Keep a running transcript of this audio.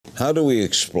How do we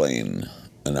explain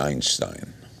an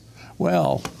Einstein?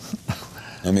 Well,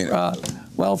 I mean,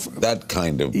 that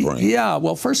kind of brain. Yeah,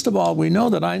 well, first of all, we know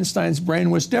that Einstein's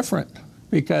brain was different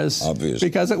because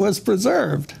it was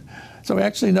preserved. So we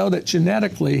actually know that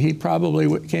genetically he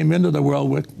probably came into the world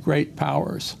with great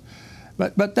powers.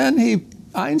 But then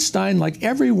Einstein, like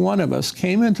every one of us,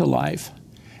 came into life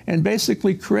and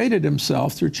basically created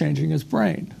himself through changing his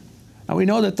brain. Now we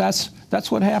know that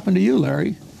that's what happened to you,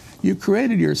 Larry. You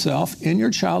created yourself in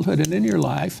your childhood and in your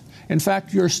life. In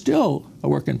fact, you're still a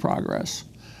work in progress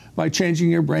by changing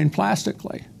your brain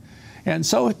plastically. And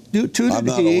so I'm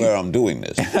not aware I'm doing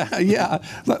this. Yeah,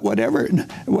 but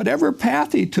whatever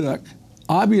path he took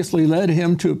obviously led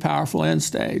him to a powerful end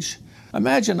stage.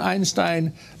 Imagine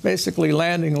Einstein basically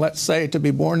landing, let's say, to be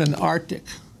born in the Arctic,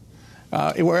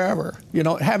 wherever,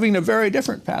 having a very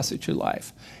different passage of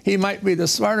life. He might be the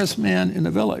smartest man in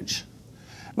the village,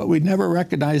 but we'd never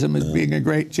recognize him as being a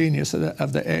great genius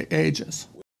of the ages.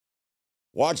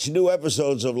 Watch new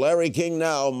episodes of Larry King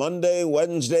Now Monday,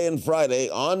 Wednesday, and Friday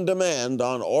on demand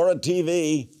on Aura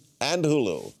TV and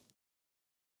Hulu.